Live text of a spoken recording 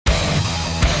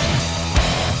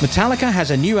Metallica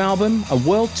has a new album, a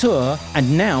world tour,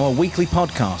 and now a weekly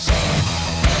podcast.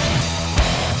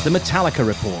 The Metallica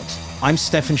Report. I'm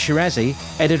Stefan Shirazi,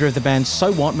 editor of the band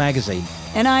So What magazine.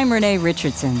 And I'm Renee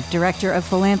Richardson, director of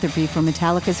philanthropy for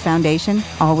Metallica's foundation,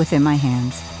 All Within My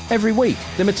Hands. Every week,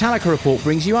 the Metallica Report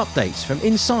brings you updates from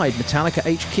inside Metallica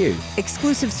HQ.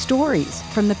 Exclusive stories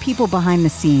from the people behind the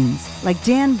scenes, like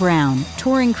Dan Brown,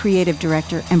 touring creative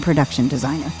director and production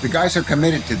designer. The guys are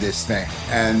committed to this thing,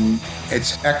 and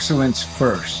it's excellence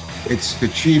first. It's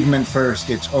achievement first.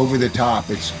 It's over the top.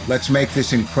 It's let's make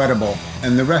this incredible,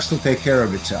 and the rest will take care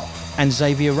of itself. And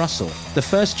Xavier Russell, the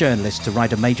first journalist to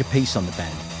write a major piece on the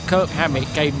band. Kirk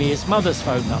Hammett gave me his mother's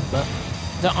phone number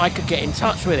that I could get in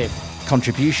touch with him.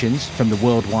 Contributions from the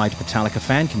worldwide Metallica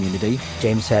fan community.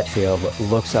 James Hetfield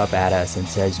looks up at us and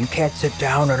says, "You can't sit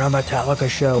down at a Metallica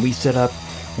show." We stood up.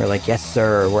 We're like, "Yes,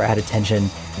 sir." We're at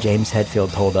attention. James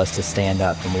Hetfield told us to stand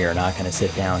up, and we are not going to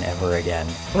sit down ever again.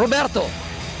 Roberto,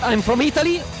 I'm from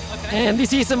Italy, and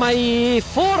this is my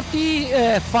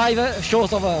 45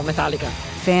 shows of Metallica.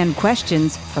 Fan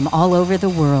questions from all over the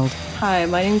world. Hi,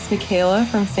 my name is Michaela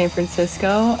from San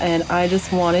Francisco, and I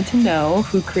just wanted to know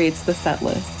who creates the set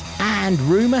list. And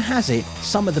rumour has it,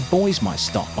 some of the boys might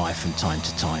stop by from time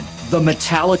to time. The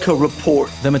Metallica Report.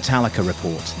 The Metallica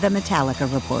Report. The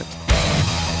Metallica Report.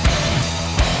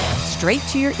 Straight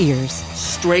to your ears.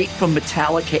 Straight from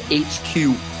Metallica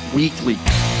HQ weekly.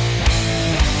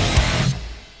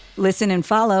 Listen and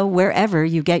follow wherever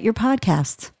you get your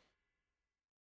podcasts.